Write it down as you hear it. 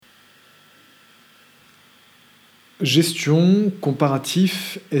Gestion,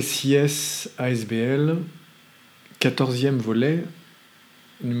 comparatif, SIS, ASBL, 14e volet,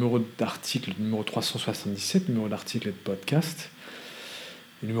 numéro d'article numéro 377, numéro d'article et de podcast,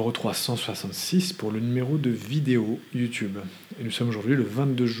 et numéro 366 pour le numéro de vidéo YouTube. Et nous sommes aujourd'hui le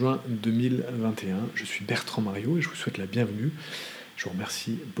 22 juin 2021. Je suis Bertrand Mariot et je vous souhaite la bienvenue. Je vous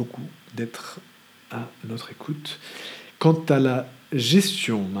remercie beaucoup d'être à notre écoute. Quant à la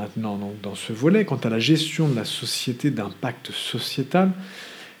gestion maintenant, donc dans ce volet, quant à la gestion de la société d'impact sociétal,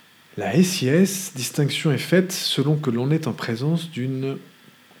 la SIS, distinction est faite selon que l'on est en présence d'une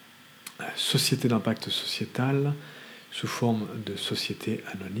société d'impact sociétal sous forme de société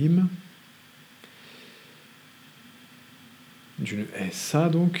anonyme, d'une SA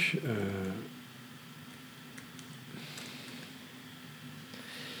donc,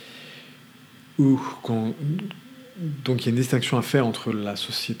 donc il y a une distinction à faire entre la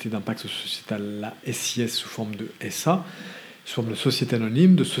société d'impact sociétal, la SIS sous forme de SA, sous forme de société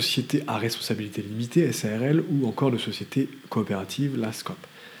anonyme, de société à responsabilité limitée, SARL, ou encore de société coopérative, la SCOP.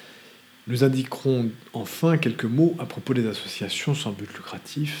 Nous indiquerons enfin quelques mots à propos des associations sans but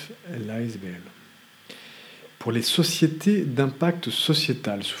lucratif, l'ASBL. Pour les sociétés d'impact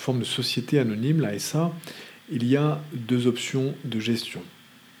sociétal sous forme de société anonyme, la SA, il y a deux options de gestion.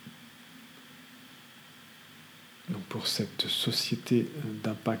 Donc pour cette société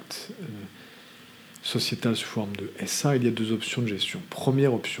d'impact sociétal sous forme de SA, il y a deux options de gestion.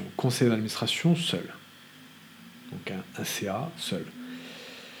 Première option, conseil d'administration seul. Donc un CA seul.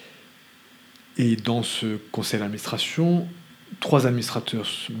 Et dans ce conseil d'administration, 3 administrateurs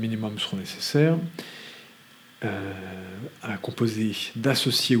minimum seront nécessaires, à composer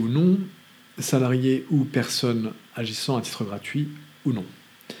d'associés ou non, salariés ou personnes agissant à titre gratuit ou non.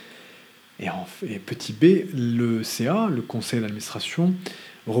 Et petit b, le CA, le conseil d'administration,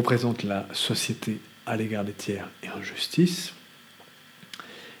 représente la société à l'égard des tiers et en justice.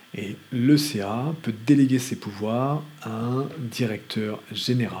 Et le CA peut déléguer ses pouvoirs à un directeur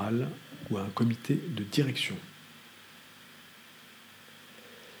général ou à un comité de direction.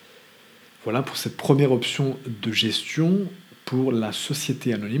 Voilà pour cette première option de gestion pour la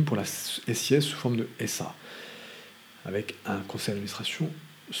société anonyme, pour la SIS sous forme de SA, avec un conseil d'administration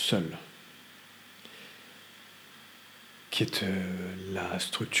seul, qui est la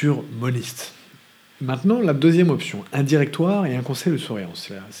structure moniste. Maintenant, la deuxième option, un directoire et un conseil de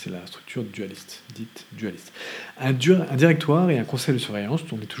surveillance. C'est la structure dualiste, dite dualiste. Un directoire et un conseil de surveillance,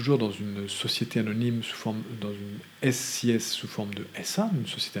 on est toujours dans une société anonyme dans une SIS sous forme de SA, une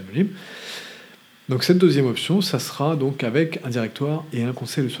société anonyme. Donc cette deuxième option, ça sera donc avec un directoire et un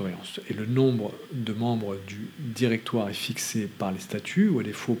conseil de surveillance. Et le nombre de membres du directoire est fixé par les statuts, ou à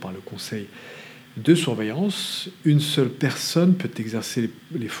défaut par le conseil de surveillance. Une seule personne peut exercer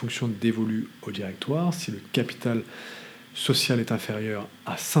les fonctions dévolues au directoire si le capital social est inférieur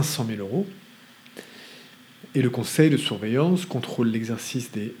à 500 000 euros. Et le conseil de surveillance contrôle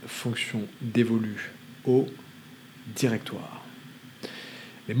l'exercice des fonctions dévolues au directoire.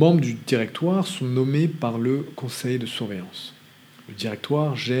 Les membres du directoire sont nommés par le conseil de surveillance. Le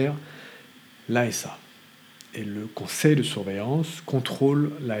directoire gère l'ASA. Et le conseil de surveillance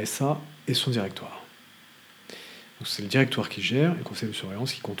contrôle l'ASA et son directoire. Donc c'est le directoire qui gère et le conseil de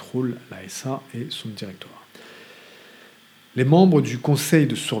surveillance qui contrôle l'ASA et son directoire. Les membres du conseil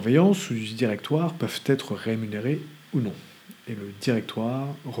de surveillance ou du directoire peuvent être rémunérés ou non. Et le directoire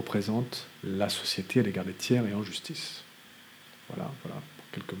représente la société à l'égard des tiers et en justice. Voilà pour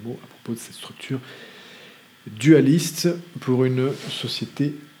quelques mots à propos de cette structure dualiste pour une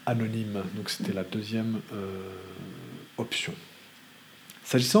société anonyme. Donc c'était la deuxième option.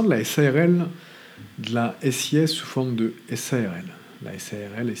 S'agissant de la SARL, de la SIS sous forme de SARL, la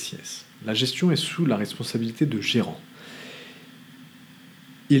SARL SIS, la gestion est sous la responsabilité de gérant.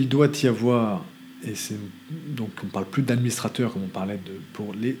 Il doit y avoir, donc on ne parle plus d'administrateur comme on parlait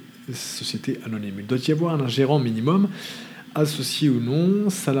pour les sociétés anonymes, il doit y avoir un gérant minimum, associé ou non,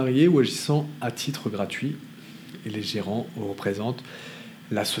 salarié ou agissant à titre gratuit. Et les gérants représentent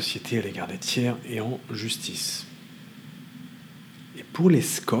la société à l'égard des tiers et en justice. Et pour les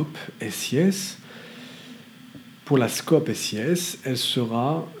SCOP SIS, pour la SCOP SIS, elle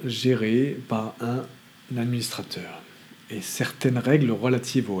sera gérée par un administrateur. Et certaines règles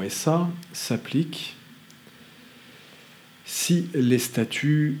relatives au SA s'appliquent si les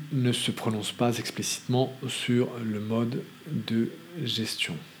statuts ne se prononcent pas explicitement sur le mode de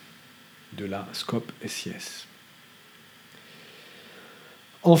gestion de la SCOP SIS.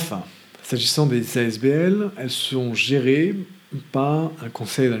 Enfin, s'agissant des ASBL, elles sont gérées par un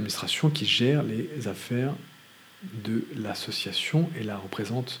conseil d'administration qui gère les affaires de l'association et la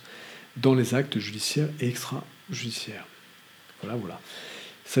représente dans les actes judiciaires et extrajudiciaires. Voilà.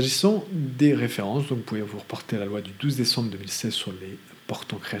 S'agissant des références, donc vous pouvez vous reporter à la loi du 12 décembre 2016 sur les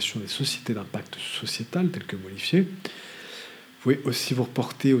portant création des sociétés d'impact sociétal telles que modifiées. Vous pouvez aussi vous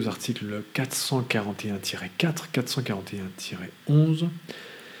reporter aux articles 441-4, 441-11,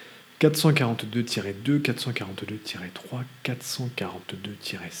 442-2, 442-3,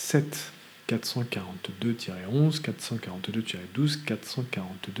 442-7, 442-11, 442-12,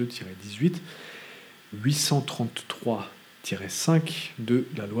 442-18, 833-5 de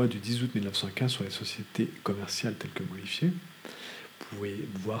la loi du 10 août 1915 sur les sociétés commerciales telles que modifiées. Vous pouvez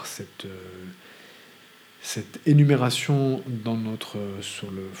voir cette énumération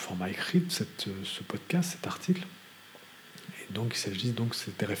sur le format écrit de ce podcast, cet article. Et donc, il s'agit donc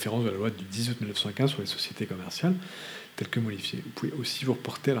des références de la loi du 10 août 1915 sur les sociétés commerciales telles que modifiées. Vous pouvez aussi vous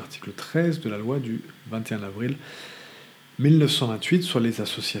reporter à l'article 13 de la loi du 21 avril 1928 sur les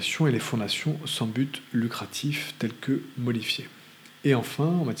associations et les fondations sans but lucratif telles que modifiées. Et enfin,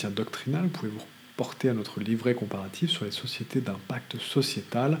 en matière doctrinale, vous pouvez vous reporter à notre livret comparatif sur les sociétés d'impact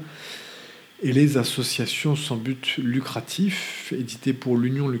sociétal et les associations sans but lucratif, édité pour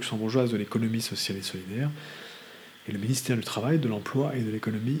l'Union luxembourgeoise de l'économie sociale et solidaire, et le ministère du Travail, de l'Emploi et de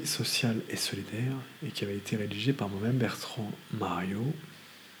l'économie sociale et solidaire, et qui avait été rédigé par moi-même, Bertrand Mariot.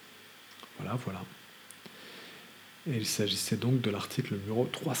 Voilà. Et il s'agissait donc de l'article numéro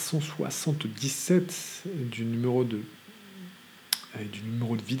 377 du numéro de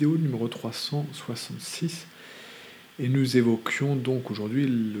vidéo numéro 366. Et nous évoquions donc aujourd'hui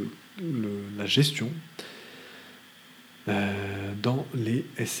la gestion dans les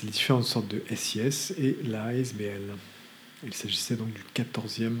différentes sortes de SIS et la ASBL. Il s'agissait donc du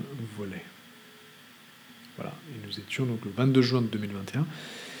 14e volet. Voilà, et nous étions donc le 22 juin 2021.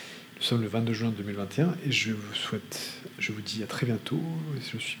 Nous sommes le 22 juin 2021 et je vous dis à très bientôt.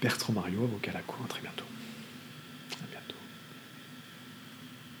 Je suis Bertrand Mariot, avocat à la Cour. À très bientôt.